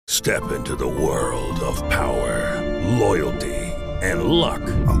Step into the world of power, loyalty, and luck.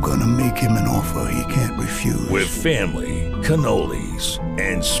 I'm gonna make him an offer he can't refuse. With family, cannolis,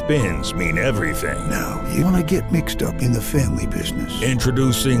 and spins mean everything. Now, you wanna get mixed up in the family business.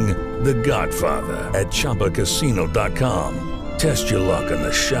 Introducing The Godfather at ChumbaCasino.com. Test your luck in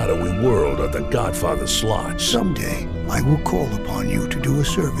the shadowy world of The Godfather slot. Someday, I will call upon you to do a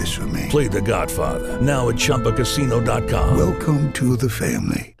service for me. Play The Godfather now at ChumbaCasino.com. Welcome to the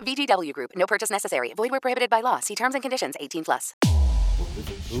family. VGW Group. No purchase necessary. Void where prohibited by law. See terms and conditions. 18+.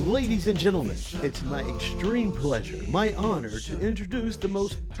 Ladies and gentlemen, it's my extreme pleasure, my honor to introduce the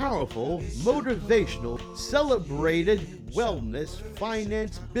most powerful, motivational, celebrated wellness,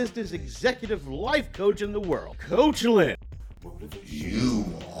 finance, business executive life coach in the world, Coach Lynn. You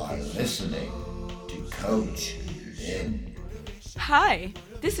are listening to Coach Lynn. Hi,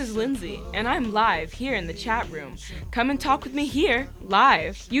 this is Lindsay, and I'm live here in the chat room. Come and talk with me here,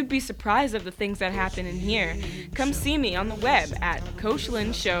 live. You'd be surprised of the things that happen in here. Come see me on the web at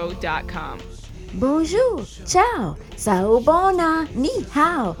CoachLynnShow.com. Bonjour, ciao, saubona, ni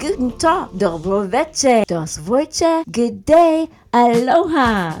hao, guten tag, dobro večer, dos vojče, good day,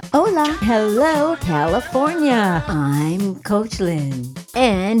 aloha, hola, hello, California. I'm Coach Lynn.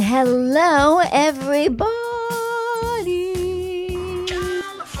 And hello, everybody.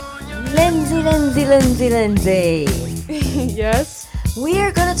 Lindsay. Yes?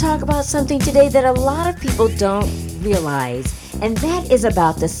 We're going to talk about something today that a lot of people don't realize, and that is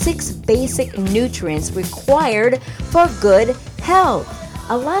about the 6 basic nutrients required for good health.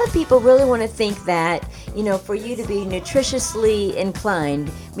 A lot of people really want to think that, for you to be nutritiously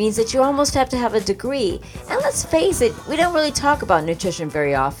inclined means that you almost have to have a degree. And let's face it, we don't really talk about nutrition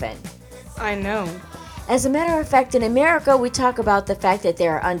very often. I know. As a matter of fact, in America, we talk about the fact that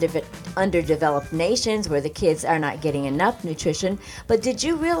there are underdeveloped nations where the kids are not getting enough nutrition. But did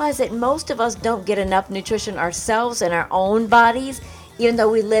you realize that most of us don't get enough nutrition ourselves in our own bodies, even though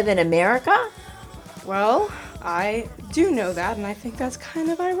we live in America? Well, I do know that, and I think that's kind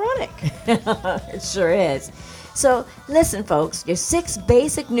of ironic. It sure is. So listen, folks, your 6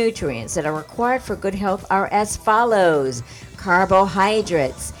 basic nutrients that are required for good health are as follows.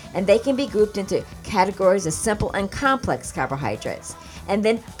 Carbohydrates, and they can be grouped into categories of simple and complex carbohydrates. And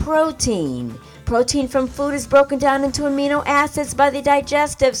then protein. Protein from food is broken down into amino acids by the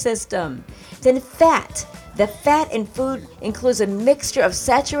digestive system. Then fat. The fat in food includes a mixture of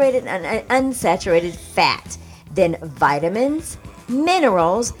saturated and unsaturated fat. Then vitamins,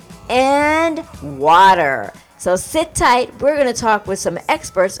 minerals, and water. So sit tight. We're going to talk with some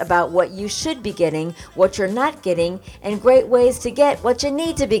experts about what you should be getting, what you're not getting, and great ways to get what you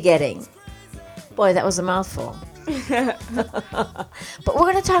need to be getting. Boy, that was a mouthful. But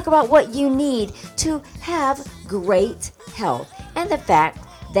we're going to talk about what you need to have great health and the fact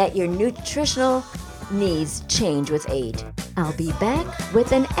that your nutritional needs change with age. I'll be back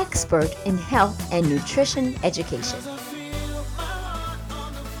with an expert in health and nutrition education.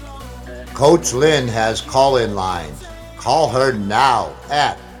 Coach Lynn has call-in lines. Call her now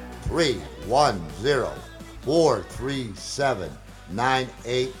at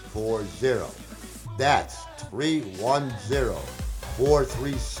 310-437-9840. That's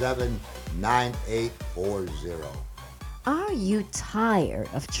 310-437-9840. Are you tired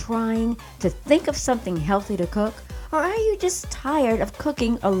of trying to think of something healthy to cook? Or are you just tired of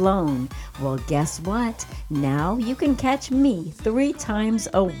cooking alone? Well, guess what? Now you can catch me 3 times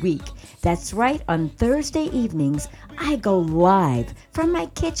a week. That's right, on Thursday evenings, I go live from my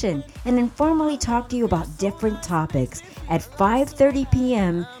kitchen and informally talk to you about different topics at 5:30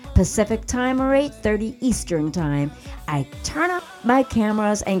 p.m. Pacific time or 8:30 Eastern time. I turn up my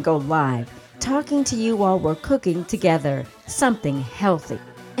cameras and go live, talking to you while we're cooking together something healthy.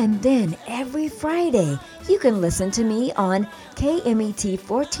 And then every Friday, you can listen to me on KMET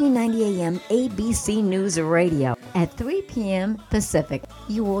 1490 AM ABC News Radio at 3 p.m. Pacific.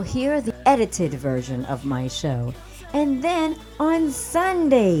 You will hear the edited version of my show. And then on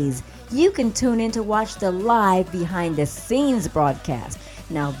Sundays, you can tune in to watch the live behind-the-scenes broadcast.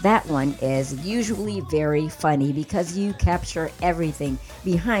 Now that one is usually very funny because you capture everything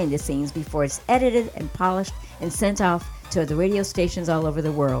behind the scenes before it's edited and polished and sent off to the radio stations all over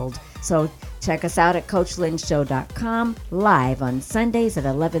the world. So check us out at CoachLynnShow.com, live on Sundays at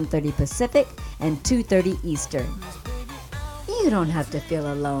 11:30 Pacific and 2:30 Eastern. You don't have to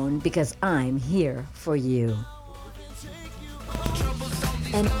feel alone because I'm here for you.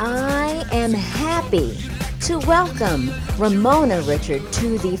 And I am happy to welcome Ramona Richard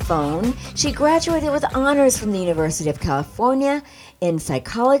to the phone. She graduated with honors from the University of California in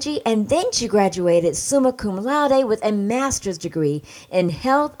psychology, and then she graduated summa cum laude with a master's degree in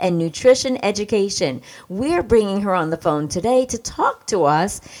health and nutrition education. We're bringing her on the phone today to talk to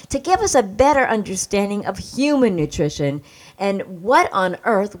us, to give us a better understanding of human nutrition and what on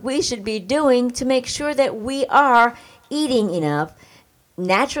earth we should be doing to make sure that we are eating enough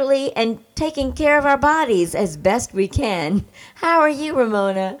naturally and taking care of our bodies as best we can. How are you,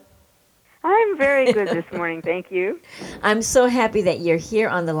 Ramona? I'm very good this morning, thank you. I'm so happy that you're here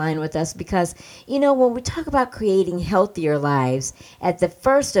on the line with us because, when we talk about creating healthier lives, at the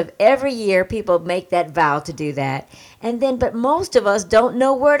first of every year, people make that vow to do that. But most of us don't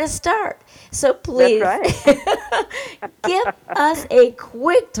know where to start. So please, That's right. give us a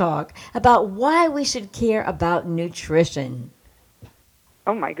quick talk about why we should care about nutrition.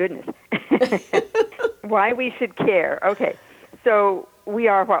 Oh, my goodness. Why we should care. Okay, so we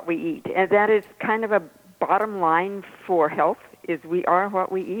are what we eat, and that is kind of a bottom line for health, is we are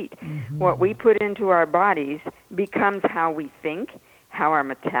what we eat. Mm-hmm. What we put into our bodies becomes how we think, how our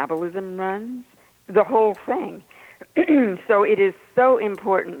metabolism runs, the whole thing. So it is so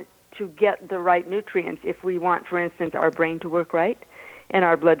important to get the right nutrients if we want, for instance, our brain to work right and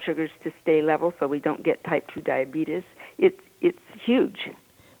our blood sugars to stay level so we don't get type 2 diabetes. It's huge.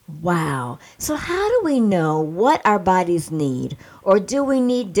 Wow. So how do we know what our bodies need, or do we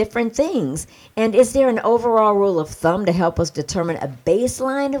need different things? And is there an overall rule of thumb to help us determine a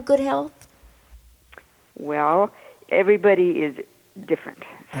baseline of good health? Well, everybody is different.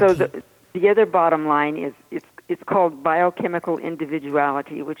 So the other bottom line is it's called biochemical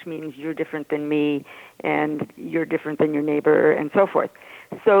individuality, which means you're different than me and you're different than your neighbor and so forth.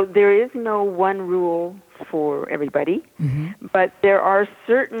 So there is no one rule for everybody, but there are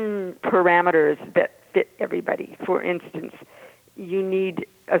certain parameters that fit everybody. For instance, you need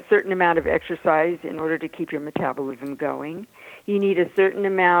a certain amount of exercise in order to keep your metabolism going. You need a certain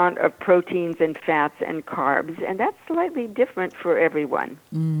amount of proteins and fats and carbs, and that's slightly different for everyone.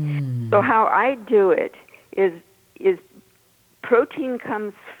 So how I do it is protein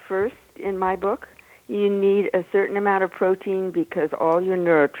comes first in my book. You need a certain amount of protein because all your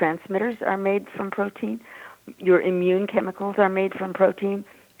neurotransmitters are made from protein. Your immune chemicals are made from protein.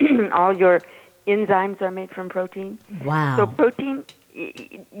 All your enzymes are made from protein. Wow. So protein,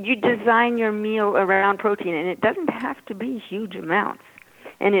 you design your meal around protein, and it doesn't have to be huge amounts.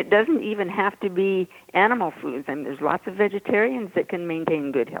 And it doesn't even have to be animal foods. And there's lots of vegetarians that can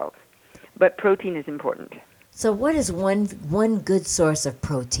maintain good health. But protein is important. So what is one good source of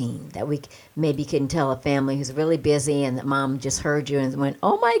protein that we maybe can tell a family who's really busy and that mom just heard you and went,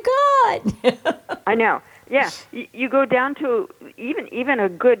 oh, my God. I know. Yeah. You go down to even a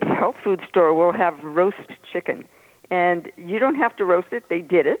good health food store will have roast chicken. And you don't have to roast it. They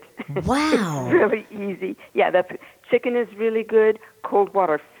did it. Wow. It's really easy. Yeah, chicken is really good. Cold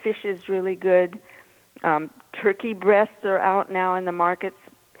water fish is really good. Turkey breasts are out now in the markets.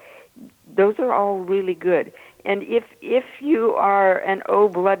 Those are all really good. And if you are an O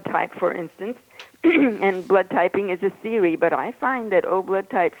blood type, for instance, and blood typing is a theory, but I find that O blood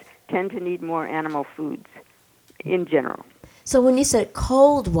types tend to need more animal foods in general. So when you said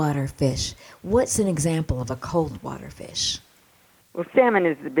cold water fish, what's an example of a cold water fish? Well, salmon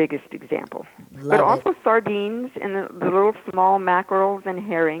is the biggest example. But Love also sardines and the little small mackerels and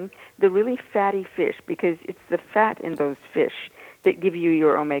herring, the really fatty fish, because it's the fat in those fish that give you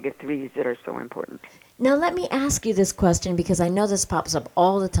your omega-3s that are so important. Now, let me ask you this question because I know this pops up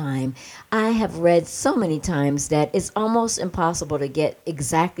all the time. I have read so many times that it's almost impossible to get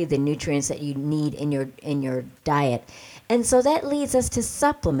exactly the nutrients that you need in your diet. And so that leads us to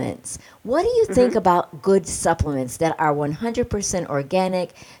supplements. What do you think about good supplements that are 100%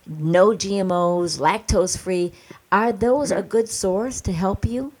 organic, no GMOs, lactose-free? Are those a good source to help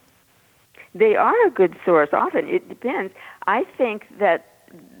you? They are a good source. Often it depends. I think that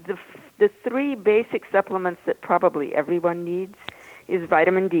the three basic supplements that probably everyone needs is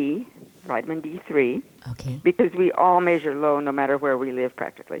vitamin D, vitamin D3, because we all measure low no matter where we live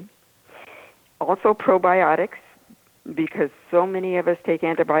practically. Also probiotics, because so many of us take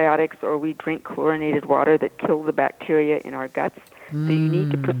antibiotics or we drink chlorinated water that kill the bacteria in our guts. So you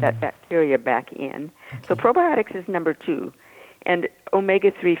need to put that bacteria back in. So probiotics is number 2. And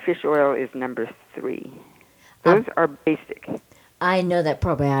omega-3 fish oil is number 3. Those are basic. I know that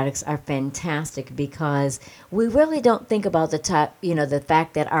probiotics are fantastic because we really don't think about the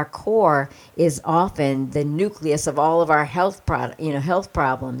fact that our core is often the nucleus of all of our health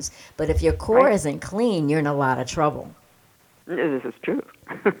problems. But if your core isn't clean, you're in a lot of trouble. This is true.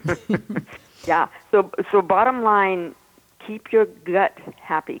 Yeah. So bottom line, keep your gut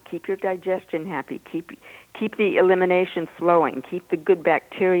happy, keep your digestion happy, keep the elimination flowing, keep the good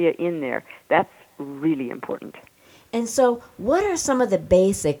bacteria in there. That's really important. And so, what are some of the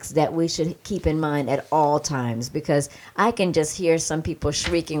basics that we should keep in mind at all times? Because I can just hear some people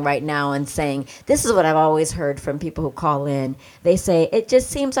shrieking right now and saying, this is what I've always heard from people who call in. They say, it just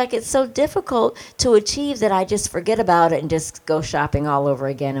seems like it's so difficult to achieve that I just forget about it and just go shopping all over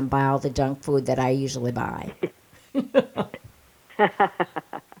again and buy all the junk food that I usually buy.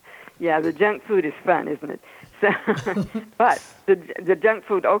 Yeah, the junk food is fun, isn't it? So, but the junk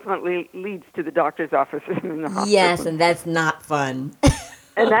food ultimately leads to the doctor's offices in the hospital. Yes, and that's not fun.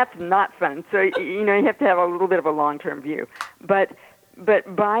 And that's not fun. So you have to have a little bit of a long-term view. But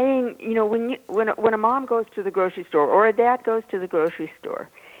buying, when a mom goes to the grocery store or a dad goes to the grocery store,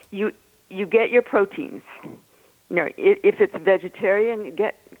 you get your proteins. If it's vegetarian,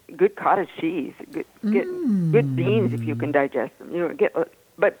 get good cottage cheese. Get good beans if you can digest them.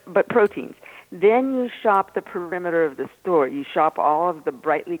 But proteins. Then you shop the perimeter of the store. You shop all of the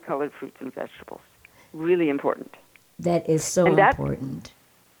brightly colored fruits and vegetables. Really important. That is so important.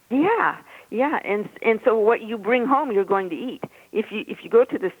 Yeah. And so what you bring home, you're going to eat. If you go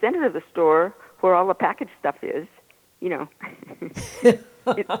to the center of the store where all the packaged stuff is,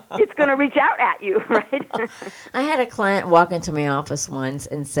 it's going to reach out at you, right? I had a client walk into my office once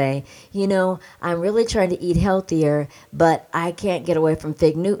and say, I'm really trying to eat healthier, but I can't get away from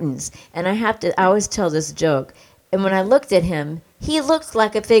Fig Newtons. And I always tell this joke. And when I looked at him, he looked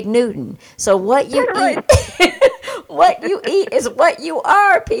like a Fig Newton. So what you eat, what you eat is what you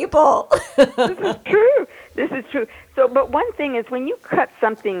are, people. This is true. So, but one thing is when you cut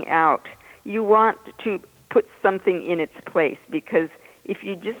something out, you want to put something in its place, because if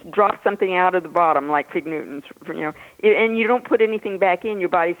you just drop something out of the bottom, like Fig Newtons, and you don't put anything back in, your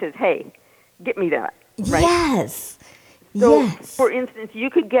body says, hey, get me that. Right? Yes. So, yes. For instance, you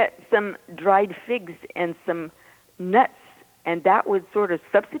could get some dried figs and some nuts, and that would sort of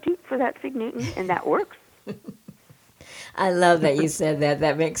substitute for that Fig Newton, and that works. I love that you said that.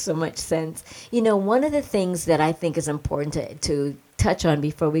 That makes so much sense. One of the things that I think is important to touch on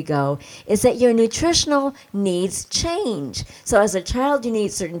before we go is that your nutritional needs change. So as a child, you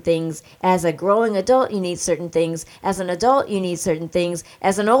need certain things. As a growing adult, you need certain things. As an adult, you need certain things.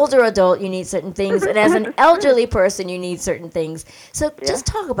 As an older adult, you need certain things. And as an elderly person, you need certain things. So just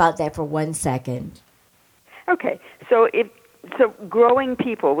talk about that for 1 second. Okay. So growing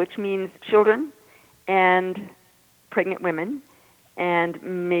people, which means children and pregnant women and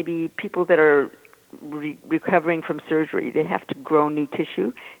maybe people that are recovering from surgery, they have to grow new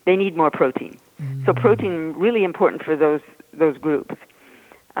tissue. They need more protein. So protein really important for those groups.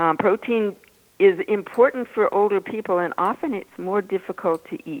 Protein is important for older people, and often it's more difficult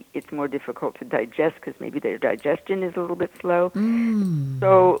to eat. It's more difficult to digest because maybe their digestion is a little bit slow.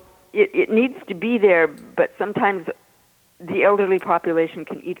 So it needs to be there, but sometimes the elderly population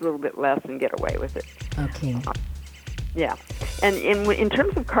can eat a little bit less and get away with it. Okay. Yeah. And in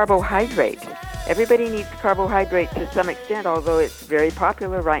terms of carbohydrate, everybody needs carbohydrate to some extent, although it's very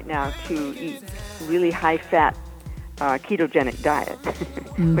popular right now to eat really high-fat ketogenic diet,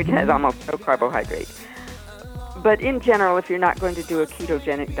 which has almost no carbohydrate. But in general, if you're not going to do a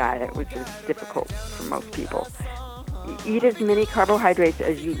ketogenic diet, which is difficult for most people, eat as many carbohydrates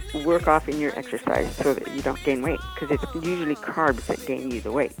as you work off in your exercise so that you don't gain weight, because it's usually carbs that gain you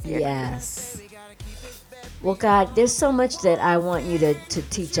the weight. Yes. Well, God, there's so much that I want you to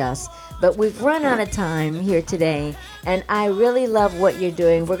teach us, but we've run out of time here today, and I really love what you're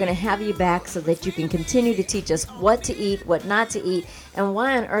doing. We're going to have you back so that you can continue to teach us what to eat, what not to eat, and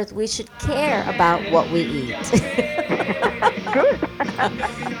why on earth we should care about what we eat. Good.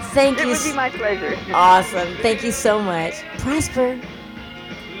 Thank you. It would be my pleasure. Awesome. Thank you so much. Prosper.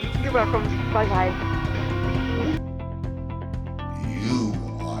 You're welcome. Bye-bye. You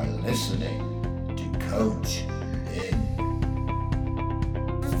are listening to Coach Lynn.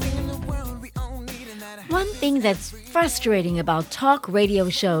 One thing that's frustrating about talk radio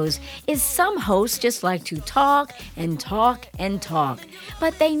shows is some hosts just like to talk and talk and talk,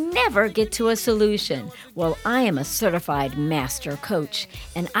 but they never get to a solution. Well, I am a certified master coach,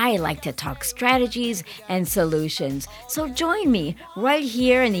 and I like to talk strategies and solutions. So join me right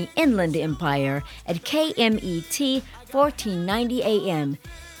here in the Inland Empire at KMET 1490 AM,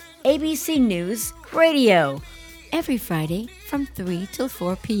 ABC News Radio, every Friday from 3 till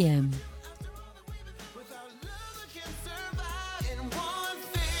 4 p.m.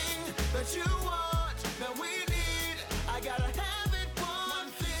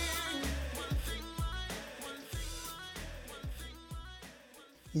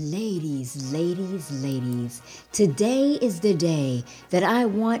 Ladies, ladies, ladies, today is the day that I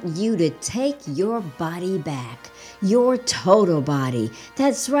want you to take your body back, your total body.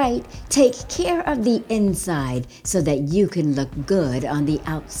 That's right, take care of the inside so that you can look good on the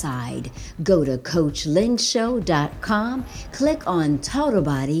outside. Go to CoachLynnShow.com, click on Total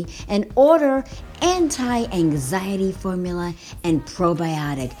Body, and order anti-anxiety formula and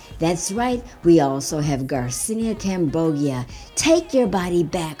probiotic. That's right, we also have Garcinia cambogia. Take your body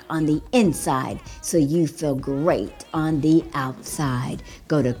back on the inside so you feel great on the outside.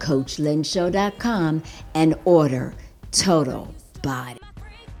 Go to CoachLynnShow.com and order Total Body.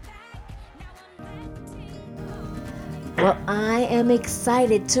 Well, I am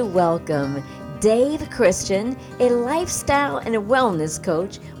excited to welcome Dave Christian, a lifestyle and a wellness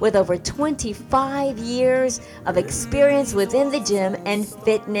coach with over 25 years of experience within the gym and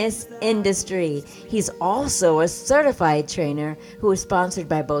fitness industry. He's also a certified trainer who is sponsored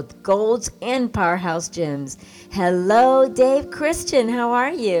by both Gold's and Powerhouse Gyms. Hello, Dave Christian. How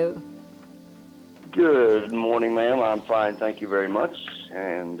are you? Good morning, ma'am. I'm fine. Thank you very much,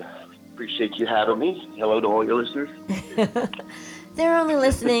 and appreciate you having me. Hello to all your listeners. They're only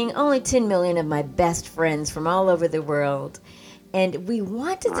listening, only 10 million of my best friends from all over the world. And we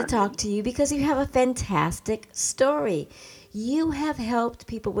wanted to talk to you because you have a fantastic story. You have helped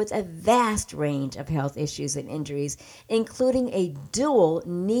people with a vast range of health issues and injuries, including a dual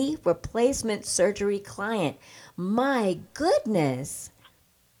knee replacement surgery client. My goodness.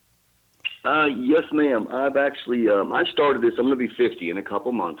 Yes, ma'am. I've actually, I started this, I'm going to be 50 in a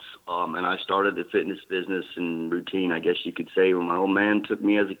couple months, and I started the fitness business and routine, I guess you could say, when my old man took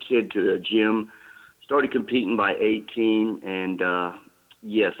me as a kid to the gym, started competing by 18, and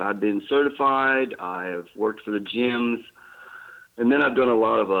yes, I've been certified, I've worked for the gyms, and then I've done a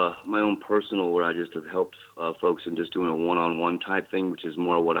lot of my own personal where I just have helped folks in just doing a one-on-one type thing, which is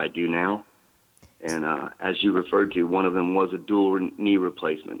more what I do now. And as you referred to, one of them was a dual knee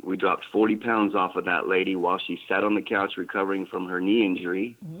replacement. We dropped 40 pounds off of that lady while she sat on the couch recovering from her knee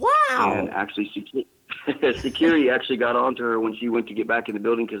injury. Wow. And actually, security actually got onto her when she went to get back in the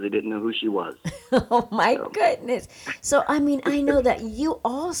building because they didn't know who she was. Oh, my goodness. So, I mean, I know that you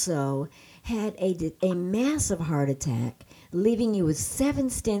also had a massive heart attack, leaving you with 7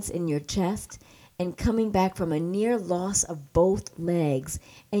 stents in your chest and coming back from a near loss of both legs,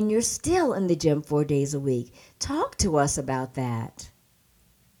 and you're still in the gym 4 days a week. Talk to us about that.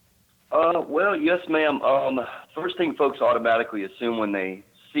 Well, yes, ma'am. First thing folks automatically assume when they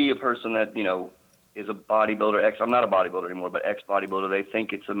see a person that, is a bodybuilder, I'm not a bodybuilder anymore, but ex-bodybuilder, they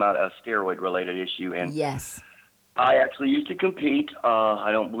think it's about a steroid-related issue. And yes. I actually used to compete.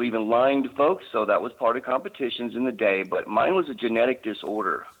 I don't believe in lying to folks, so that was part of competitions in the day, but mine was a genetic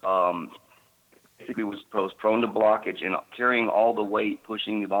disorder. Basically was prone to blockage and carrying all the weight,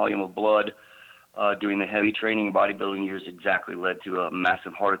 pushing the volume of blood, doing the heavy training and bodybuilding years exactly led to a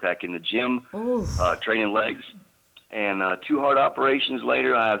massive heart attack in the gym, training legs. And 2 heart operations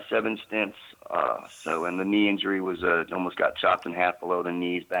later, I have 7 stents. And the knee injury was almost got chopped in half below the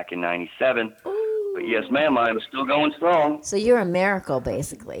knees back in 97. Ooh. But yes, ma'am, I'm still going strong. So you're a miracle,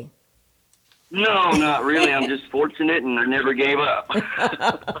 basically. No, not really. I'm just fortunate, and I never gave up.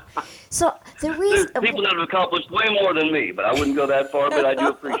 So the reason people that have accomplished way more than me, but I wouldn't go that far. But I do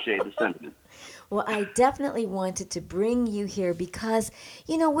appreciate the sentiment. Well, I definitely wanted to bring you here because,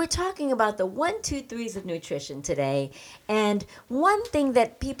 we're talking about the 1, 2, 3s of nutrition today. And one thing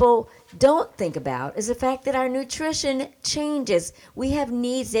that people don't think about is the fact that our nutrition changes. We have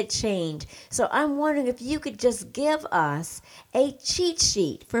needs that change. So I'm wondering if you could just give us a cheat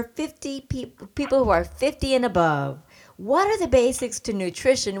sheet for 50 people who are 50 and above. What are the basics to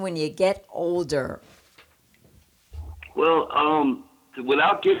nutrition when you get older? Well,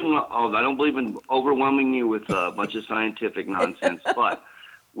 without getting, I don't believe in overwhelming you with a bunch of scientific nonsense, but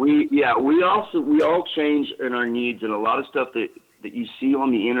we all change in our needs, and a lot of stuff that you see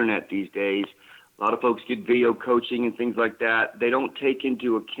on the internet these days, a lot of folks get video coaching and things like that. They don't take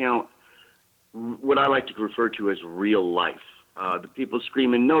into account what I like to refer to as real life. The people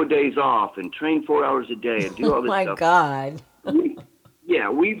screaming no days off and train 4 hours a day and do all this stuff. Oh my God.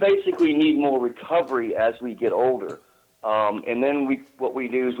 we basically need more recovery as we get older. And then what we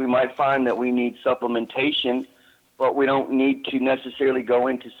do is we might find that we need supplementation, but we don't need to necessarily go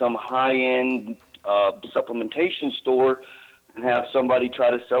into some high-end supplementation store and have somebody try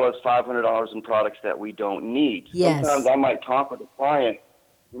to sell us $500 in products that we don't need. Yes. Sometimes I might talk with a client,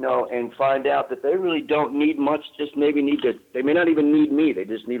 and find out that they really don't need much, just maybe they may not even need me. They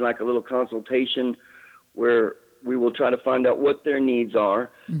just need like a little consultation where we will try to find out what their needs are,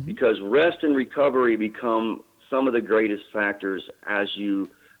 because rest and recovery become some of the greatest factors as you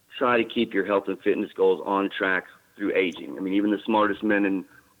try to keep your health and fitness goals on track through aging. I mean, even the smartest men in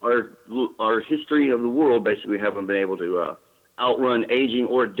our history of the world basically haven't been able to outrun aging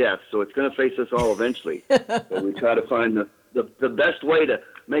or death. So it's going to face us all eventually. So we try to find the best way to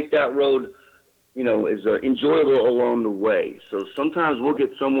make that road, is enjoyable along the way. So sometimes we'll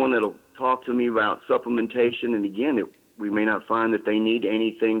get someone that'll talk to me about supplementation, and again, we may not find that they need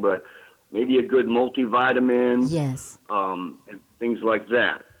anything but maybe a good multivitamin, yes, and things like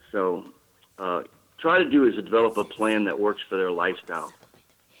that. So try to do is to develop a plan that works for their lifestyle.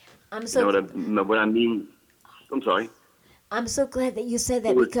 I'm so what I mean. I'm sorry. I'm so glad that you said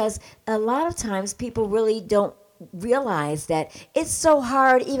that, because a lot of times people really don't realize that it's so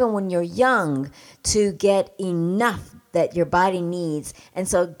hard, even when you're young, to get enough that your body needs. And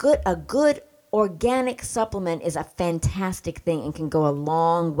so a good organic supplement is a fantastic thing and can go a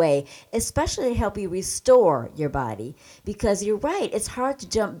long way, especially to help you restore your body. Because you're right, it's hard to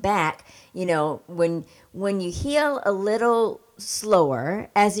jump back, when you heal a little slower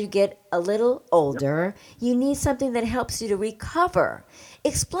as you get a little older. You need something that helps you to recover.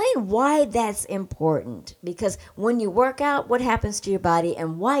 Explain why that's important, because when you work out, what happens to your body,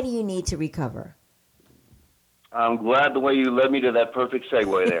 and why do you need to recover? I'm glad the way you led me to that perfect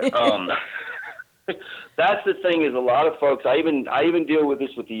segue there. That's the thing, is a lot of folks, I even deal with this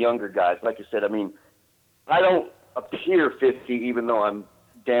with the younger guys. Like I said, I mean, I don't appear 50 even though I'm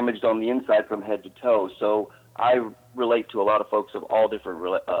damaged on the inside from head to toe. So I relate to a lot of folks of all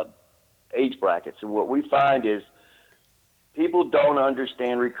different age brackets. And what we find is people don't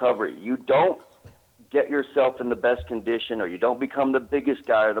understand recovery. You don't get yourself in the best condition, or you don't become the biggest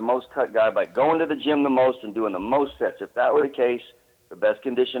guy or the most cut guy by going to the gym the most and doing the most sets. If that were the case, the best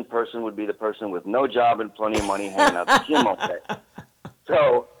conditioned person would be the person with no job and plenty of money hanging out the gym all day.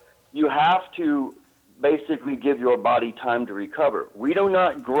 So you have to basically give your body time to recover. We do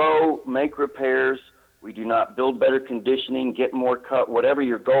not grow, make repairs. We do not build better conditioning, get more cut, whatever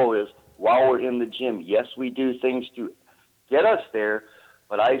your goal is, while we're in the gym. Yes, we do things to get us there,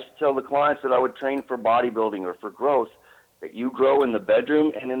 but I used to tell the clients that I would train for bodybuilding or for growth, that you grow in the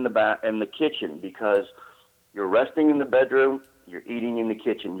bedroom and in the kitchen, because you're resting in the bedroom, you're eating in the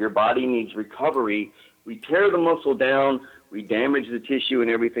kitchen. Your body needs recovery. We tear the muscle down, we damage the tissue and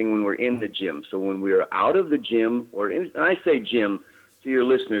everything when we're in the gym. So when we're out of the gym, and I say gym to your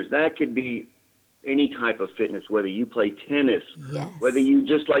listeners, that could be any type of fitness, whether you play tennis, yes, whether you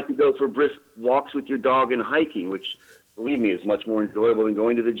just like to go for brisk walks with your dog and hiking, which, believe me, is much more enjoyable than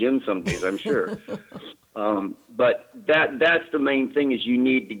going to the gym some days, I'm sure. But that's the main thing, is you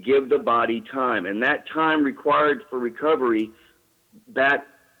need to give the body time. And that time required for recovery, that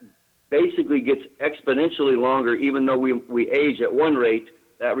basically gets exponentially longer. Even though we age at one rate,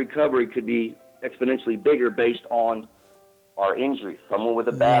 that recovery could be exponentially bigger based on our injury. Someone with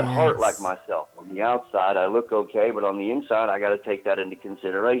a bad heart like myself, on the outside I look okay, but on the inside I got to take that into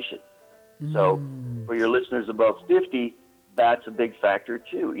consideration. So for your listeners above 50, that's a big factor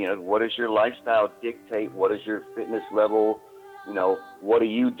too. What does your lifestyle dictate? What is your fitness level? What are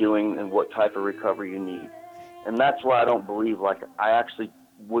you doing, and what type of recovery you need? And that's why I don't believe, I actually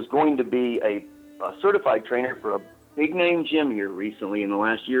was going to be a certified trainer for a big name gym here recently in the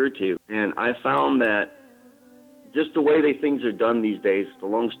last year or two. And I found that just the way things are done these days, the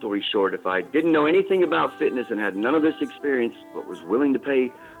long story short, if I didn't know anything about fitness and had none of this experience, but was willing to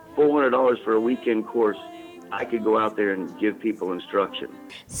pay $400 for a weekend course, I could go out there and give people instruction.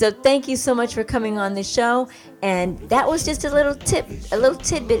 So thank you so much for coming on the show. And that was just a little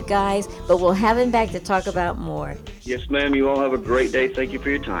tidbit, guys, but we'll have him back to talk about more. Yes, ma'am. You all have a great day. Thank you for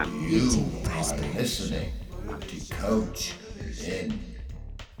your time. You are listening to Coach Lynn.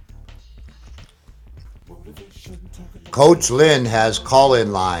 Coach Lynn has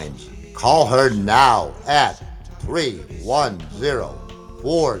call-in lines. Call her now at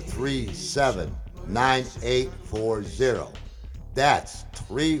 310-437-9840. That's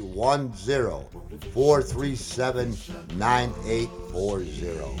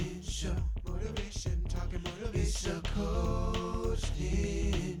 310-437-9840.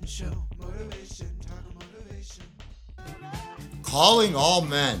 Calling all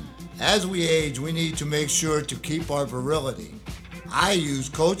men. As we age, we need to make sure to keep our virility. I use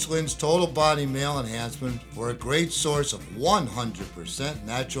Coach Lynn's Total Body Male Enhancement for a great source of 100%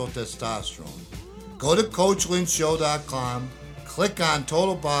 natural testosterone. Go to CoachLynnShow.com, click on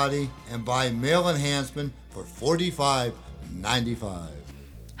Total Body, and buy Male Enhancement for $45.95.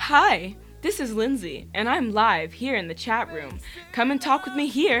 Hi, this is Lindsay, and I'm live here in the chat room. Come and talk with me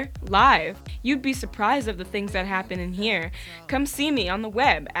here, live. You'd be surprised of the things that happen in here. Come see me on the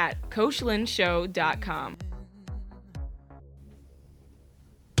web at CoachLynnShow.com.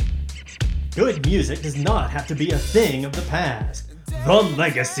 Good music does not have to be a thing of the past. The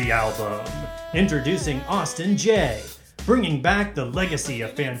Legacy Album. Introducing Austin J, bringing back the legacy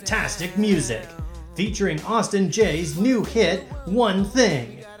of fantastic music. Featuring Austin J's new hit, One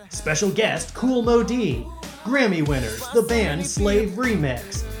Thing. Special guest, Kool Mo D. Grammy winners, the band Slave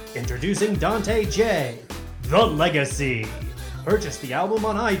Remix. Introducing Dante J. The Legacy. Purchase the album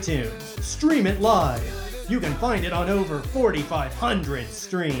on iTunes. Stream it live. You can find it on over 4,500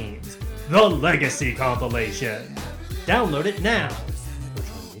 streams. The Legacy Compilation. Download it now.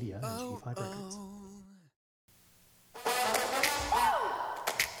 Virtual Media and G5 Records.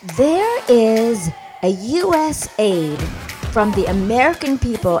 There is a U.S. aid from the American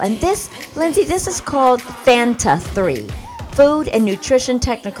people, and this, Lindsay, this is called FANTA 3, Food and Nutrition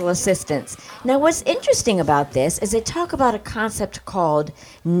Technical Assistance. Now, what's interesting about this is they talk about a concept called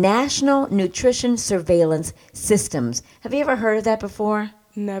National Nutrition Surveillance Systems. Have you ever heard of that before?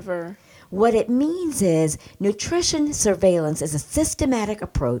 Never. What it means is nutrition surveillance is a systematic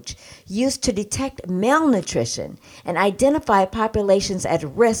approach used to detect malnutrition and identify populations at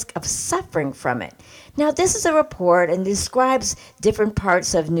risk of suffering from it. Now, this is a report and describes different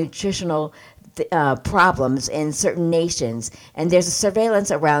parts of nutritional problems in certain nations, and there's a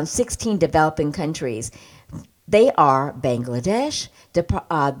surveillance around 16 developing countries. They are Bangladesh,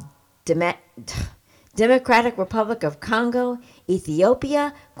 Democratic Republic of Congo,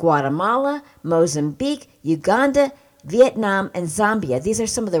 Ethiopia, Guatemala, Mozambique, Uganda, Vietnam, and Zambia. These are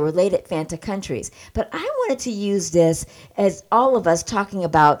some of the related FANTA countries. But I wanted to use this as all of us talking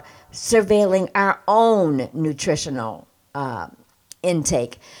about surveilling our own nutritional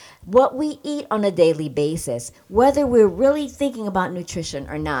intake. What we eat on a daily basis, whether we're really thinking about nutrition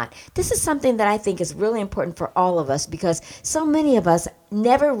or not. This is something that I think is really important for all of us because so many of us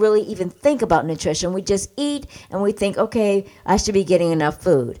never really even think about nutrition. We just eat and we think, okay, I should be getting enough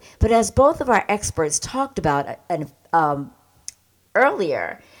food. But as both of our experts talked about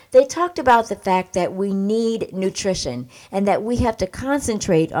earlier, they talked about the fact that we need nutrition and that we have to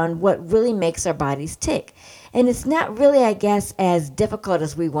concentrate on what really makes our bodies tick. And it's not really, I guess, as difficult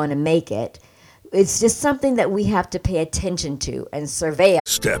as we want to make it. It's just something that we have to pay attention to and survey.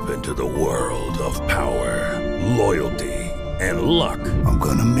 Step into the world of power, loyalty, and luck. I'm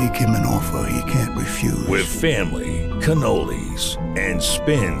gonna make him an offer he can't refuse. With family, cannolis, and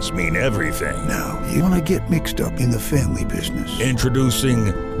spins mean everything. Now, you wanna get mixed up in the family business. Introducing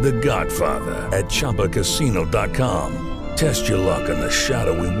The Godfather at ChumbaCasino.com. Test your luck in the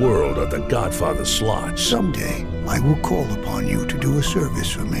shadowy world of The Godfather slot. Someday, I will call upon you to do a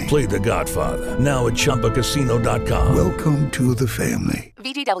service for me. Play The Godfather, now at ChumbaCasino.com. Welcome to the family.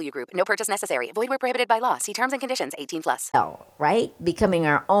 VGW Group. No purchase necessary. Void where prohibited by law. See terms and conditions. 18+. Right? Becoming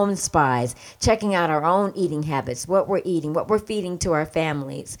our own spies, checking out our own eating habits, what we're eating, what we're feeding to our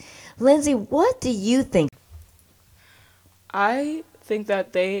families. Lindsay, what do you think? I think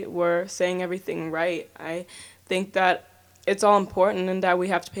that they were saying everything right. I think that it's all important and that we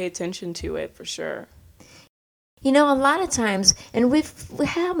have to pay attention to it for sure. You know, a lot of times, and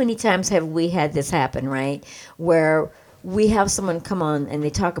how many times have we had this happen, right? Where we have someone come on and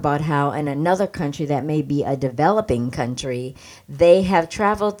they talk about how in another country that may be a developing country, they have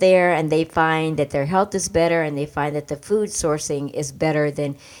traveled there and they find that their health is better and they find that the food sourcing is better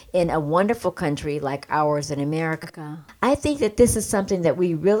than in a wonderful country like ours in America. I think that this is something that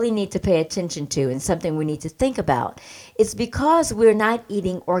we really need to pay attention to and something we need to think about. It's because we're not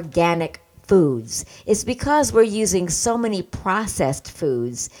eating organic foods. It's because we're using so many processed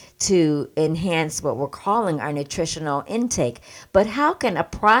foods to enhance what we're calling our nutritional intake. But how can a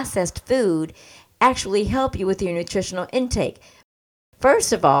processed food actually help you with your nutritional intake?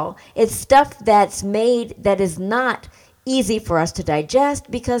 First of all, it's stuff that's made that is not easy for us to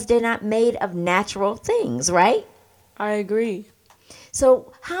digest because they're not made of natural things, right? I agree.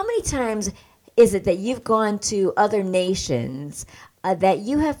 So how many times is it that you've gone to other nations that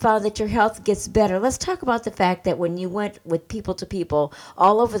you have found that your health gets better? Let's talk about the fact that when you went with people to people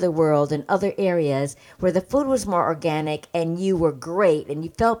all over the world in other areas where the food was more organic and you were great and you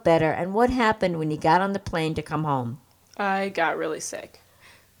felt better, and what happened when you got on the plane to come home? I got really sick,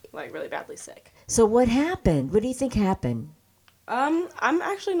 like really badly sick. So what happened? What do you think happened? I'm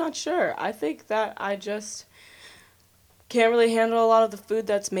actually not sure. I think that I just can't really handle a lot of the food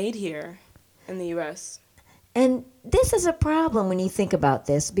that's made here in the U.S. And this is a problem when you think about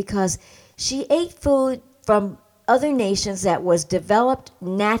this because she ate food from other nations that was developed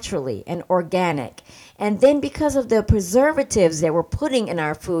naturally and organic. And then because of the preservatives that we're putting in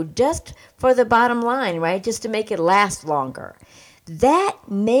our food just for the bottom line, right, just to make it last longer, that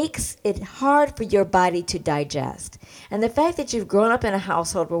makes it hard for your body to digest. And the fact that you've grown up in a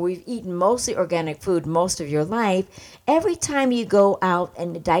household where we've eaten mostly organic food most of your life, every time you go out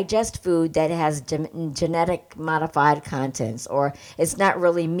and digest food that has genetic modified contents or it's not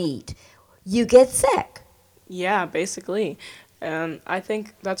really meat, you get sick. Yeah, basically. I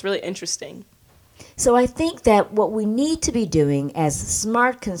think that's really interesting. So I think that what we need to be doing as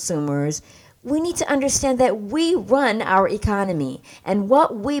smart consumers, we need to understand that we run our economy, and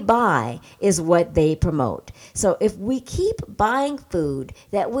what we buy is what they promote. So if we keep buying food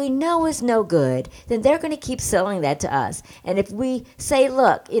that we know is no good, then they're going to keep selling that to us. And if we say,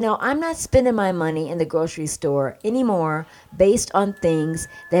 look, I'm not spending my money in the grocery store anymore based on things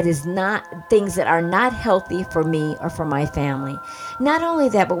that are not healthy for me or for my family. Not only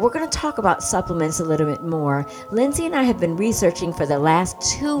that, but we're going to talk about supplements a little bit more. Lindsay and I have been researching for the last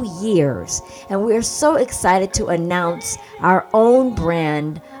 2 years, and we are so excited to announce our own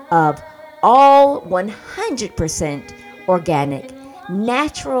brand of all 100% organic,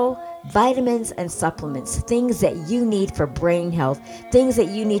 natural vitamins and supplements, things that you need for brain health, things that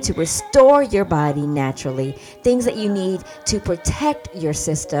you need to restore your body naturally, things that you need to protect your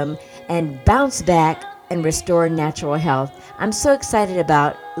system and bounce back and restore natural health. I'm so excited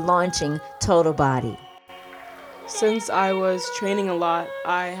about launching Total Body. Since I was training a lot,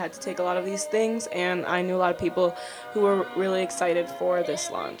 I had to take a lot of these things, and I knew a lot of people who were really excited for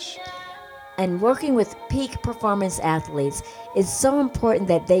this launch. And working with peak performance athletes is so important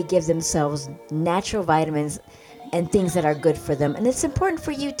that they give themselves natural vitamins and things that are good for them. And it's important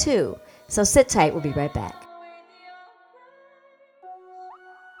for you too. So sit tight, we'll be right back.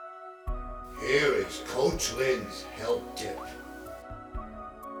 Here is Coach Lynn's health tip.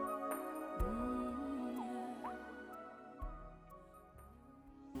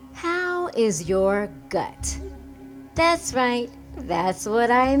 How is your gut? That's right. That's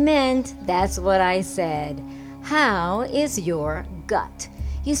what I meant. That's what I said. How is your gut?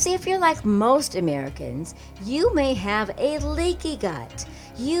 You see, if you're like most Americans, you may have a leaky gut.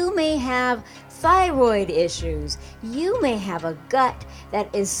 You may have thyroid issues. You may have a gut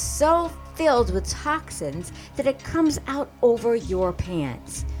that is so filled with toxins that it comes out over your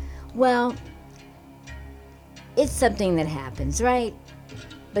pants. Well, it's something that happens, right?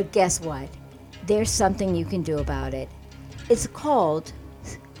 But guess what? There's something you can do about it. It's called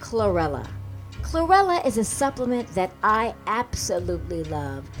chlorella. Chlorella is a supplement that I absolutely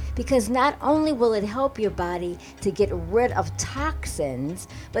love because not only will it help your body to get rid of toxins,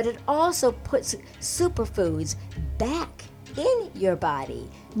 but it also puts superfoods back in your body,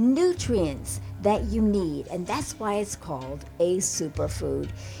 nutrients that you need, and that's why it's called a superfood.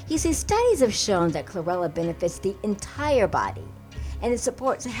 You see, studies have shown that chlorella benefits the entire body, and it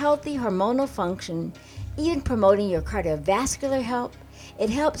supports healthy hormonal function, even promoting your cardiovascular health. It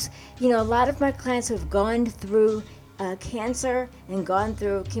helps, a lot of my clients who have gone through cancer and gone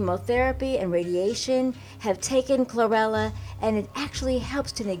through chemotherapy and radiation have taken chlorella, and it actually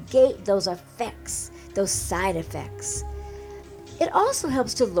helps to negate those effects, those side effects. It also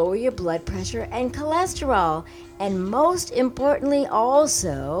helps to lower your blood pressure and cholesterol, and most importantly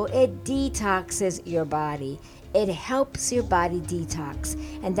also, it detoxes your body. It helps your body detox,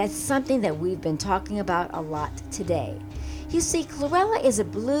 and that's something that we've been talking about a lot today. You see, chlorella is a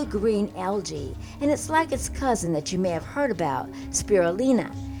blue-green algae, and it's like its cousin that you may have heard about,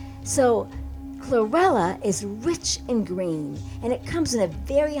 spirulina. So, chlorella is rich in green, and it comes in a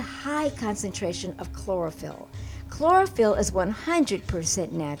very high concentration of chlorophyll. Chlorophyll is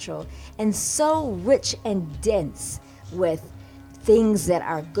 100% natural and so rich and dense with things that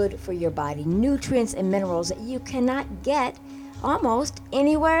are good for your body, nutrients and minerals that you cannot get almost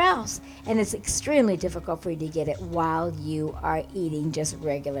anywhere else. And it's extremely difficult for you to get it while you are eating just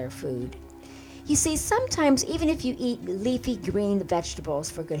regular food. You see, sometimes even if you eat leafy green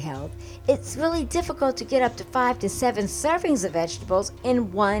vegetables for good health, it's really difficult to get up to 5 to 7 servings of vegetables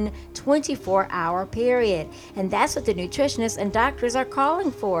in one 24-hour period. And that's what the nutritionists and doctors are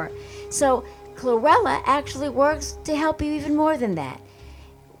calling for. So chlorella actually works to help you even more than that.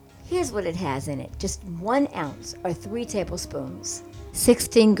 Here's what it has in it. Just 1 ounce or 3 tablespoons.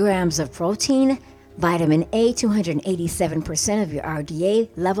 16 grams of protein, vitamin A, 287% of your RDA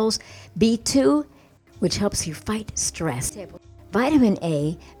levels, B2, which helps you fight stress. Vitamin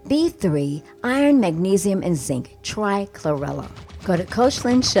A, B3, iron, magnesium, and zinc. Try chlorella. Go to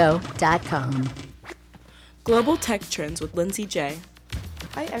CoachLynnShow.com. Global Tech Trends with Lindsay J.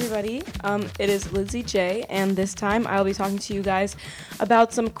 Hi everybody, it is Lindsay J, and this time I'll be talking to you guys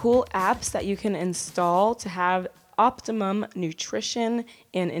about some cool apps that you can install to have optimum nutrition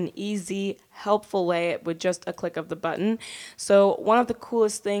in an easy, helpful way with just a click of the button. So one of the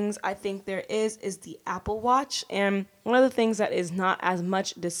coolest things I think there is the Apple Watch. And one of the things that is not as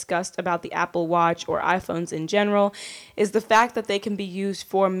much discussed about the Apple Watch or iPhones in general is the fact that they can be used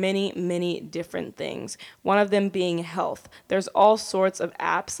for many, many different things. One of them being health. There's all sorts of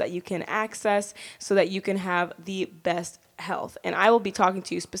apps that you can access so that you can have the best health. And I will be talking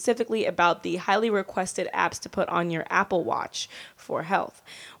to you specifically about the highly requested apps to put on your Apple Watch for health.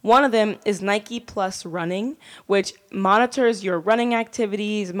 One of them is Nike Plus Running, which monitors your running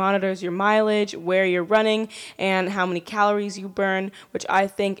activities, monitors your mileage, where you're running, and how many calories you burn, which I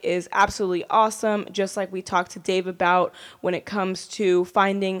think is absolutely awesome, just like we talked to Dave about when it comes to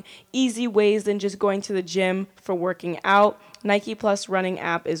finding easy ways than just going to the gym for working out. Nike Plus Running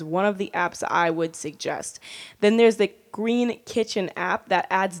app is one of the apps I would suggest. Then there's the Green Kitchen app that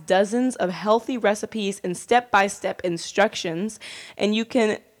adds dozens of healthy recipes and step-by-step instructions, and you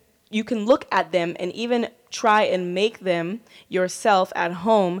can look at them and even try and make them yourself at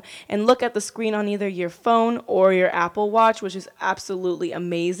home and look at the screen on either your phone or your Apple Watch, which is absolutely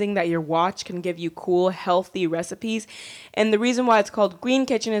amazing that your watch can give you cool, healthy recipes. And the reason why it's called Green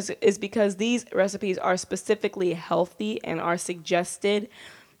Kitchen is because these recipes are specifically healthy and are suggested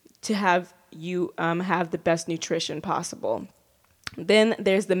to have you have the best nutrition possible. Then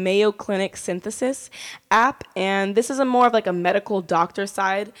there's the Mayo Clinic Synthesis app, and this is more of like a medical doctor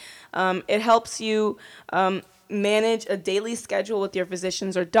side. It helps you manage a daily schedule with your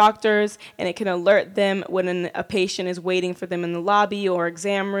physicians or doctors, and it can alert them when a patient is waiting for them in the lobby or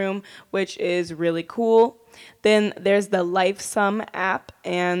exam room, which is really cool. Then there's the LifeSum app,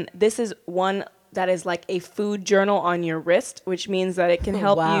 and this is one that is like a food journal on your wrist, which means that it can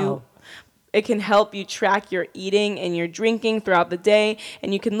help you. It can help you track your eating and your drinking throughout the day,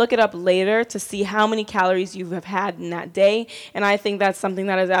 and you can look it up later to see how many calories you have had in that day. And I think that's something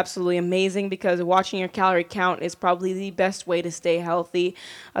that is absolutely amazing, because watching your calorie count is probably the best way to stay healthy,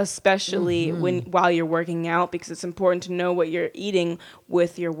 especially while you're working out, because it's important to know what you're eating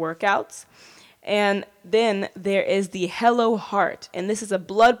with your workouts. And then there is the Hello Heart, and this is a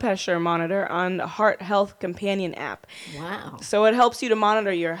blood pressure monitor on the Heart Health Companion app. Wow. So it helps you to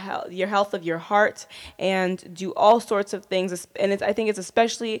monitor your health of your heart and do all sorts of things. And I think it's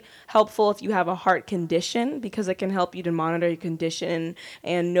especially helpful if you have a heart condition, because it can help you to monitor your condition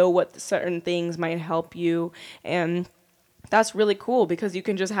and know what certain things might help you. And that's really cool, because you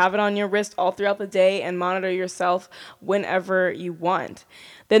can just have it on your wrist all throughout the day and monitor yourself whenever you want.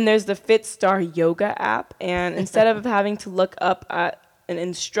 Then there's the FitStar Yoga app, and instead of having to look up at an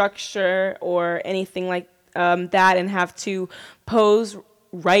instructor or anything like that and have to pose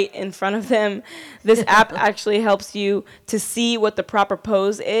right in front of them, this app actually helps you to see what the proper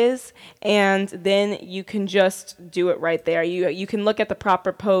pose is, and then you can just do it right there. You can look at the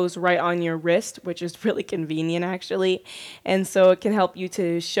proper pose right on your wrist, which is really convenient actually, and so it can help you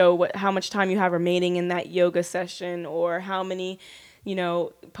to show how much time you have remaining in that yoga session, or how many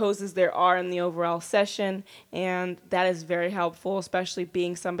poses there are in the overall session. And that is very helpful, especially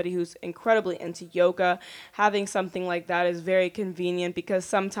being somebody who's incredibly into yoga. Having something like that is very convenient, because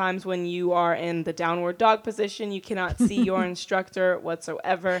sometimes when you are in the downward dog position, you cannot see your instructor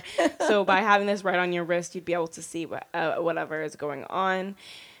whatsoever. So by having this right on your wrist, you'd be able to see whatever is going on.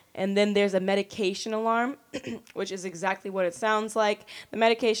 And then there's a medication alarm, which is exactly what it sounds like. The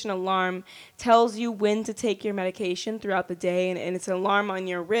medication alarm tells you when to take your medication throughout the day, and it's an alarm on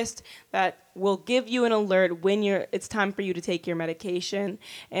your wrist that will give you an alert when it's time for you to take your medication.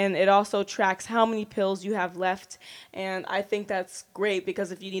 And it also tracks how many pills you have left. And I think that's great,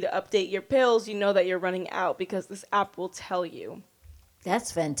 because if you need to update your pills, you know that you're running out, because this app will tell you.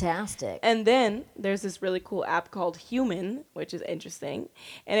 That's fantastic. And then there's this really cool app called Human, which is interesting.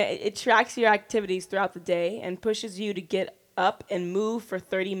 And it tracks your activities throughout the day and pushes you to get up and move for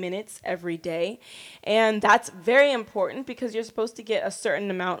 30 minutes every day. And that's very important, because you're supposed to get a certain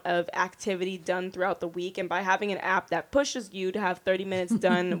amount of activity done throughout the week. And by having an app that pushes you to have 30 minutes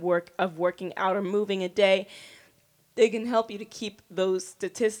done working out or moving a day, they can help you to keep those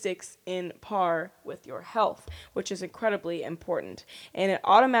statistics in par with your health, which is incredibly important. And it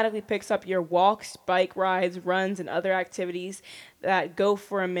automatically picks up your walks, bike rides, runs, and other activities that go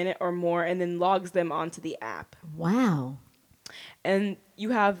for a minute or more, and then logs them onto the app. Wow. And you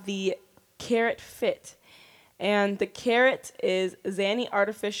have the Carrot Fit. And the Carrot is Zanny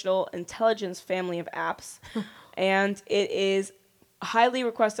Artificial Intelligence family of apps. And it is highly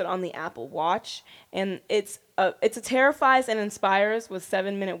requested on the Apple Watch, and it terrifies and inspires with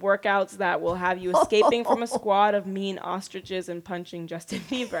 7-minute workouts that will have you escaping from a squad of mean ostriches and punching Justin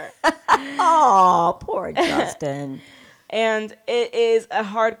Bieber. Oh, poor Justin. And it is a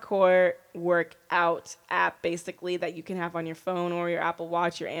hardcore workout app, basically, that you can have on your phone or your Apple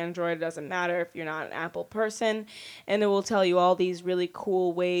Watch, your Android. It doesn't matter if you're not an Apple person. And it will tell you all these really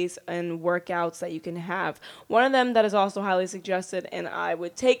cool ways and workouts that you can have. One of them that is also highly suggested, and I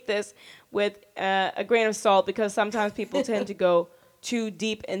would take this with a grain of salt because sometimes people tend to go too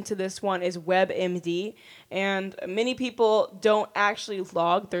deep into this one, is WebMD. And many people don't actually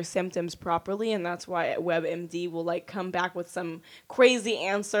log their symptoms properly, and that's why WebMD will like come back with some crazy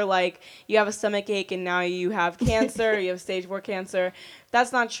answer like you have a stomach ache and now you have cancer, you have stage 4 cancer.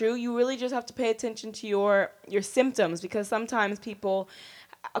 That's not true. You really just have to pay attention to your symptoms, because sometimes people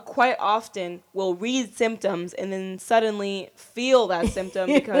quite often will read symptoms and then suddenly feel that symptom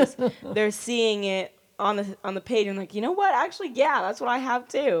because they're seeing it on the page and like, you know what? Actually, yeah, that's what I have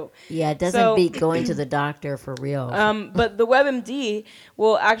too. Yeah, it doesn't beat going to the doctor for real. But the WebMD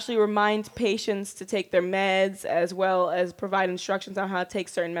will actually remind patients to take their meds, as well as provide instructions on how to take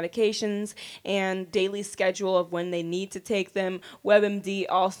certain medications and daily schedule of when they need to take them. WebMD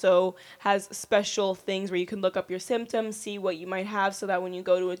also has special things where you can look up your symptoms, see what you might have, so that when you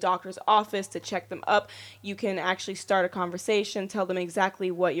go to a doctor's office to check them up, you can actually start a conversation, tell them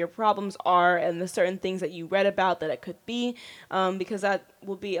exactly what your problems are and the certain things that you read about that it could be, because that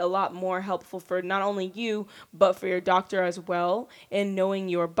will be a lot more helpful for not only you but for your doctor as well, in knowing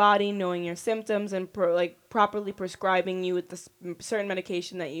your body, knowing your symptoms, and properly prescribing you with the certain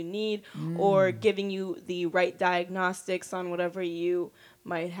medication that you need, or giving you the right diagnostics on whatever you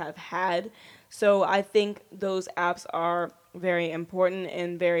might have had. So I think those apps are very important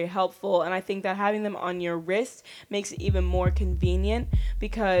and very helpful, and I think that having them on your wrist makes it even more convenient,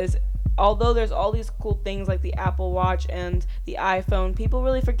 because although there's all these cool things like the Apple Watch and the iPhone, people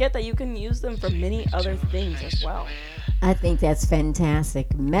really forget that you can use them for many other things as well. I think that's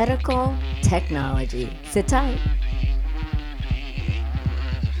fantastic. Medical technology. Sit tight.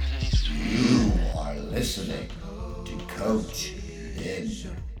 You are listening to Coach Lynn.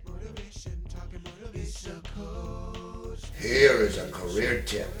 Here is a career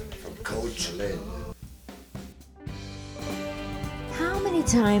tip from Coach Lynn. How many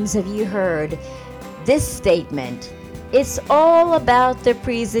times have you heard this statement? It's all about the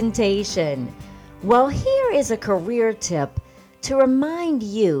presentation. Well, here is a career tip to remind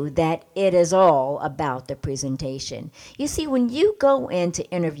you that it is all about the presentation. You see, when you go in to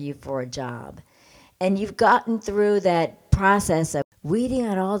interview for a job and you've gotten through that process of weeding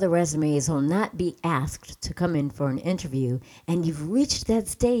out all the resumes who will not be asked to come in for an interview, and you've reached that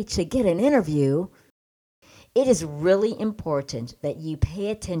stage to get an interview, it is really important that you pay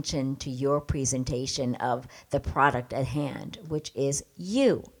attention to your presentation of the product at hand, which is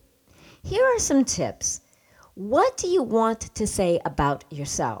you. Here are some tips. What do you want to say about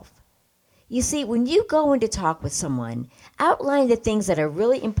yourself? You see, when you go in to talk with someone, outline the things that are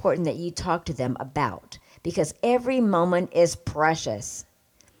really important that you talk to them about, because every moment is precious.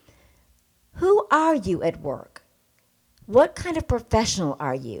 Who are you at work? What kind of professional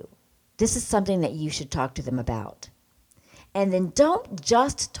are you? This is something that you should talk to them about. And then don't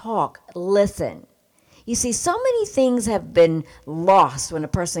just talk, listen. You see, so many things have been lost when a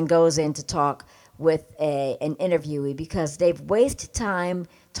person goes in to talk with an interviewee, because they've wasted time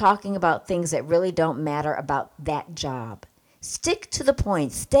talking about things that really don't matter about that job. Stick to the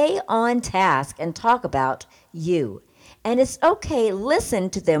point, stay on task, and talk about you. And it's okay, listen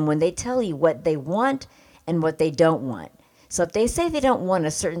to them when they tell you what they want and what they don't want. So if they say they don't want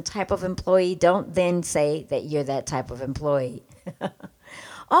a certain type of employee, don't then say that you're that type of employee.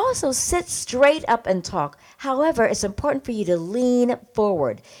 Also, sit straight up and talk. However, it's important for you to lean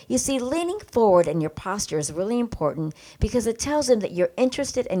forward. You see, leaning forward in your posture is really important because it tells them that you're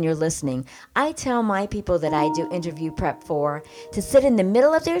interested and you're listening. I tell my people that I do interview prep for to sit in the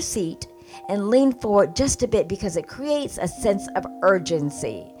middle of their seat and lean forward just a bit, because it creates a sense of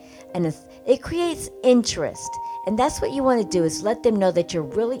urgency and it creates interest. And that's what you want to do, is let them know that you're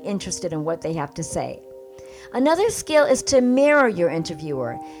really interested in what they have to say. Another skill is to mirror your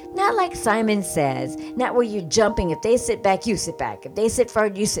interviewer. Not like Simon Says, not where you're jumping. If they sit back, you sit back. If they sit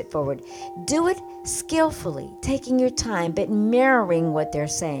forward, you sit forward. Do it skillfully, taking your time, but mirroring what they're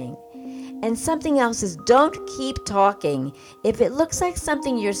saying. And something else is, don't keep talking. If it looks like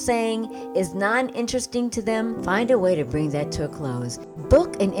something you're saying is non-interesting to them, find a way to bring that to a close.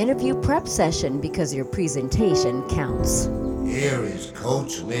 Book an interview prep session, because your presentation counts. Here is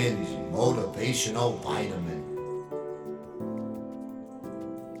Coach Lynn's motivational vitamin.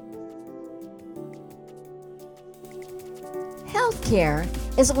 Healthcare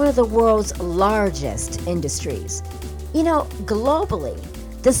is one of the world's largest industries. You know, globally,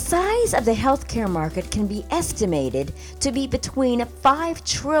 The size of the healthcare market can be estimated to be between $5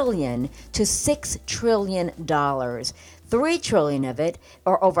 trillion to $6 trillion. $3 trillion of it,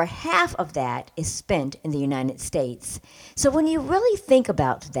 or over half of that, is spent in the United States. So when you really think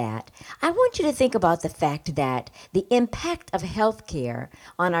about that, I want you to think about the fact that the impact of healthcare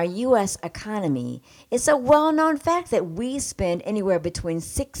on our U.S. economy is a well-known fact that we spend anywhere between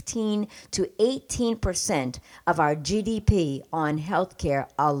 16 to 18% of our GDP on healthcare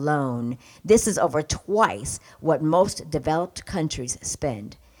alone. This is over twice what most developed countries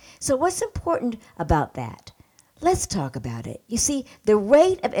spend. So what's important about that? Let's talk about it. You see, the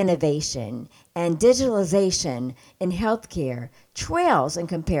rate of innovation and digitalization in healthcare trails in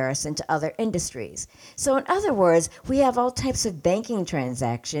comparison to other industries. So in other words, we have all types of banking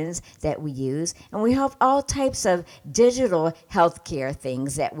transactions that we use, and we have all types of digital healthcare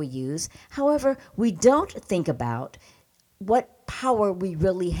things that we use. However, we don't think about what power we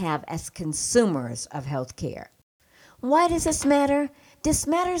really have as consumers of healthcare. Why does this matter? This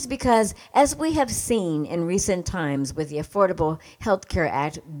matters because, as we have seen in recent times with the Affordable Health Care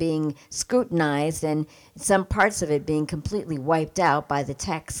Act being scrutinized and some parts of it being completely wiped out by the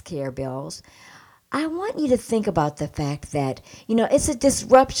tax care bills, I want you to think about the fact that, it's a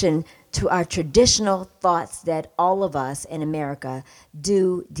disruption to our traditional thoughts that all of us in America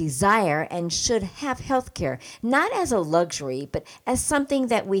do desire and should have health care, not as a luxury, but as something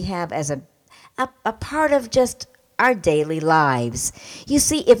that we have as a part of just our daily lives. You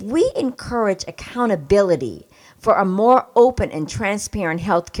see, if we encourage accountability for a more open and transparent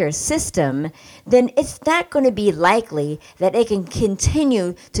healthcare system, then it's not going to be likely that it can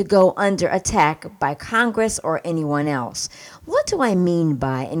continue to go under attack by Congress or anyone else. What do I mean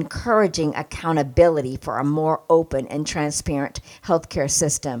by encouraging accountability for a more open and transparent healthcare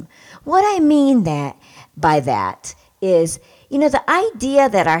system? What I mean by that is, the idea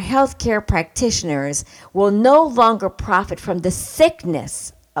that our healthcare practitioners will no longer profit from the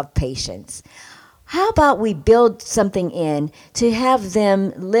sickness of patients. How about we build something in to have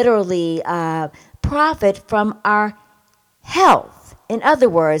them literally profit from our health? In other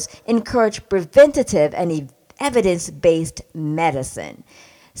words, encourage preventative and evidence-based medicine.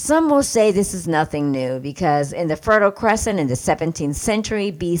 Some will say this is nothing new because in the Fertile Crescent in the 17th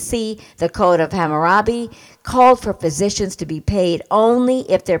century BC, the Code of Hammurabi called for physicians to be paid only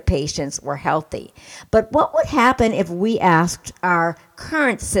if their patients were healthy. But what would happen if we asked our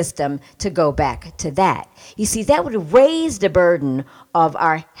current system to go back to that? You see, that would raise the burden of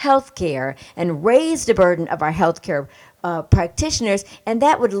our health care and raise the burden of our health care practitioners, and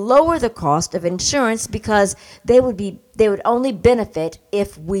that would lower the cost of insurance because they would only benefit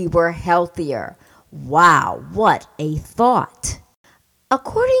if we were healthier. Wow, what a thought.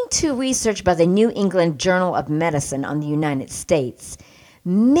 According to research by the New England Journal of Medicine on the United States,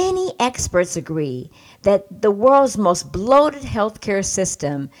 many experts agree that the world's most bloated healthcare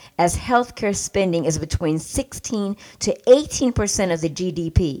system, as healthcare spending is between 16 to 18% of the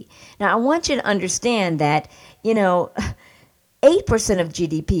GDP. Now, I want you to understand that 8% of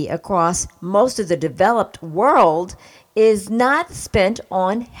GDP across most of the developed world is not spent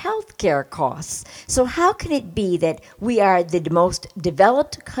on healthcare costs. So how can it be that we are the most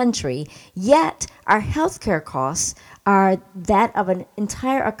developed country, yet our healthcare costs are that of an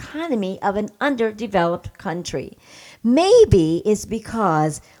entire economy of an underdeveloped country? Maybe it's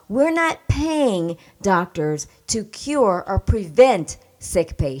because we're not paying doctors to cure or prevent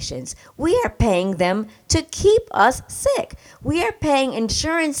sick patients. We are paying them to keep us sick. We are paying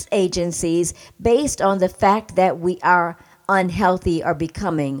insurance agencies based on the fact that we are unhealthy or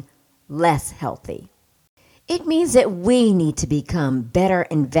becoming less healthy. It means that we need to become better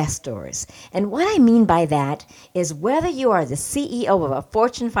investors. And what I mean by that is whether you are the CEO of a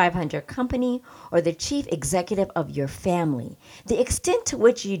Fortune 500 company or the chief executive of your family, the extent to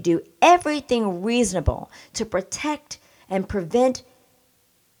which you do everything reasonable to protect and prevent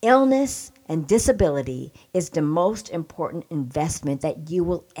illness and disability is the most important investment that you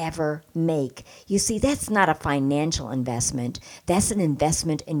will ever make. You see, that's not a financial investment. That's an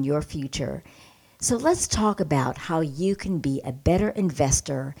investment in your future. So let's talk about how you can be a better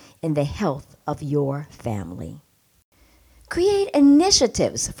investor in the health of your family. Create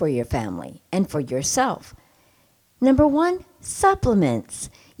initiatives for your family and for yourself. Number one,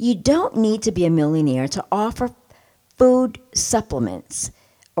 supplements. You don't need to be a millionaire to offer food supplements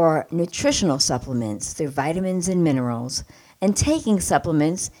or nutritional supplements through vitamins and minerals, and taking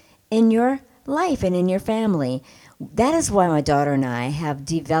supplements in your life and in your family. That is why my daughter and I have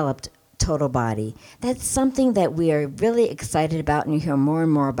developed total body. That's something that we are really excited about, and you'll hear more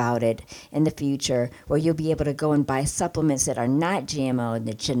and more about it in the future, where you'll be able to go and buy supplements that are not GMO and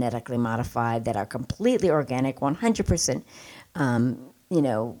they're genetically modified, that are completely organic, 100%,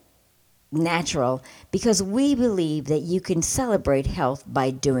 natural, because we believe that you can celebrate health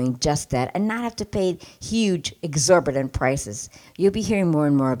by doing just that and not have to pay huge, exorbitant prices. You'll be hearing more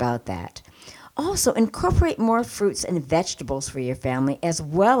and more about that. Also, incorporate more fruits and vegetables for your family, as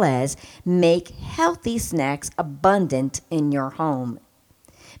well as make healthy snacks abundant in your home.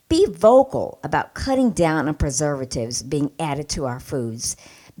 Be vocal about cutting down on preservatives being added to our foods.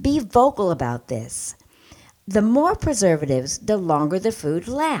 Be vocal about this. The more preservatives, the longer the food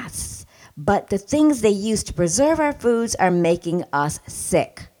lasts. But the things they use to preserve our foods are making us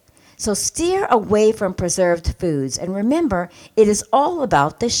sick. So steer away from preserved foods, and remember, it is all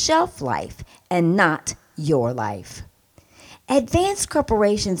about the shelf life and not your life. Advanced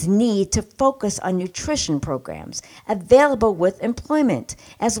corporations need to focus on nutrition programs available with employment,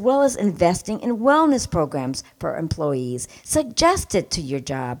 as well as investing in wellness programs for employees. Suggest it to your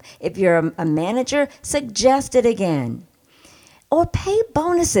job. If you're a manager, suggest it again. Or pay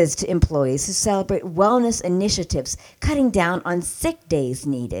bonuses to employees who celebrate wellness initiatives, cutting down on sick days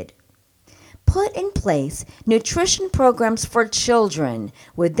needed. Put in place nutrition programs for children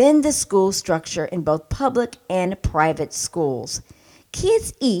within the school structure in both public and private schools.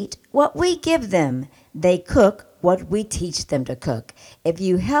 Kids eat what we give them. They cook what we teach them to cook. If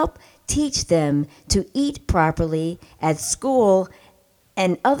you help teach them to eat properly at school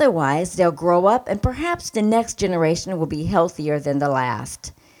and otherwise, they'll grow up and perhaps the next generation will be healthier than the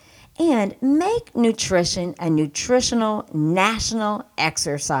last. And make nutrition a nutritional national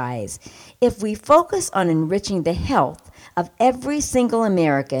exercise. If we focus on enriching the health of every single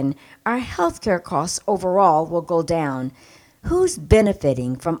American, our healthcare costs overall will go down. Who's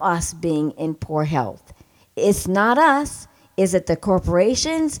benefiting from us being in poor health? It's not us. Is it the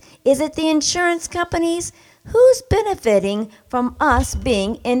corporations? Is it the insurance companies? Who's benefiting from us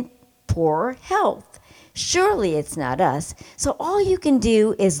being in poor health? Surely it's not us. So all you can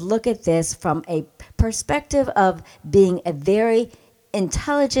do is look at this from a perspective of being a very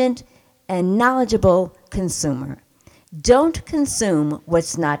intelligent and knowledgeable consumer. Don't consume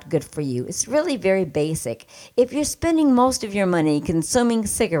what's not good for you. It's really very basic. If you're spending most of your money consuming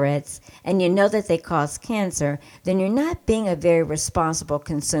cigarettes and you know that they cause cancer, then you're not being a very responsible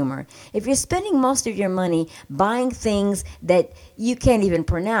consumer. If you're spending most of your money buying things that you can't even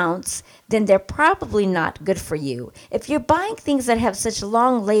pronounce, then they're probably not good for you. If you're buying things that have such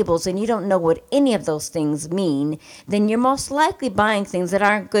long labels and you don't know what any of those things mean, then you're most likely buying things that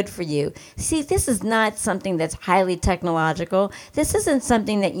aren't good for you. See, this is not something that's highly technological. This isn't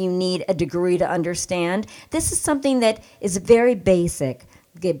something that you need a degree to understand. This is something that is very basic.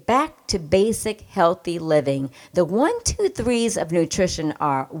 Get back to basic healthy living. The 1, 2, 3s of nutrition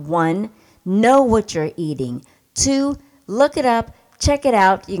are: 1, know what you're eating. 2, look it up. Check it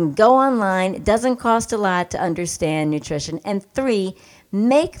out. You can go online. It doesn't cost a lot to understand nutrition. And 3,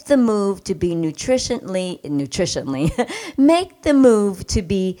 make the move to be nutritionally, make the move to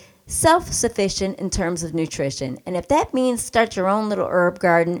be self-sufficient in terms of nutrition. And if that means start your own little herb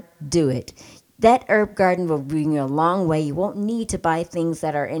garden, do it. That herb garden will bring you a long way. You won't need to buy things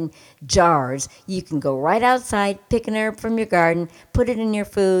that are in jars. You can go right outside, pick an herb from your garden, put it in your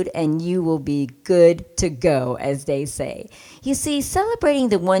food, and you will be good to go, as they say. You see, celebrating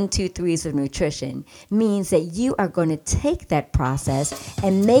the 1, 2, 3s of nutrition means that you are going to take that process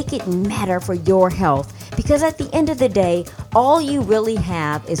and make it matter for your health. Because at the end of the day, all you really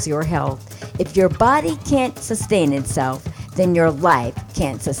have is your health. If your body can't sustain itself, then your life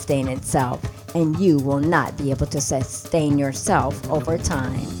can't sustain itself, and you will not be able to sustain yourself over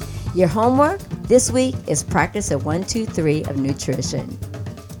time. Your homework this week is practice a 1, 2, 3 of nutrition.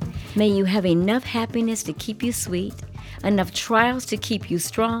 May you have enough happiness to keep you sweet, enough trials to keep you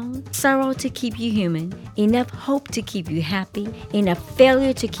strong, sorrow to keep you human, enough hope to keep you happy, enough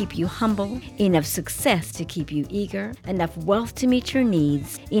failure to keep you humble, enough success to keep you eager, enough wealth to meet your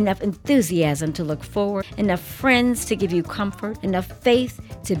needs, enough enthusiasm to look forward, enough friends to give you comfort, enough faith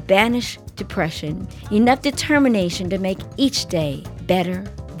to banish depression, enough determination to make each day better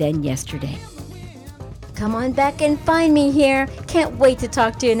than yesterday. Come on back and find me here. Can't wait to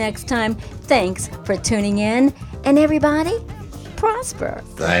talk to you next time. Thanks for tuning in. And everybody, prosper.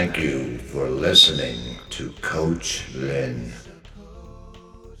 Thank you for listening to Coach Lynn.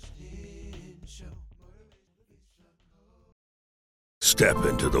 Step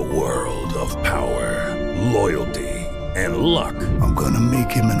into the world of power, loyalty, and luck. I'm gonna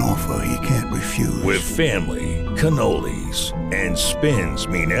make him an offer he can't refuse. With family, cannolis, and spins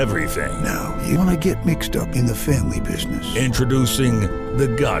mean everything. Now, you wanna get mixed up in the family business. Introducing The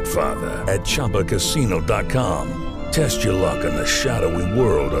Godfather at ChumbaCasino.com. Test your luck in the shadowy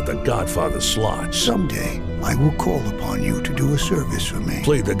world of The Godfather slot. Someday, I will call upon you to do a service for me.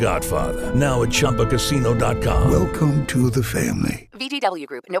 Play The Godfather now at ChumbaCasino.com. Welcome to the family. VGW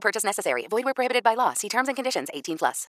Group. No purchase necessary. Void where prohibited by law. See terms and conditions. 18+.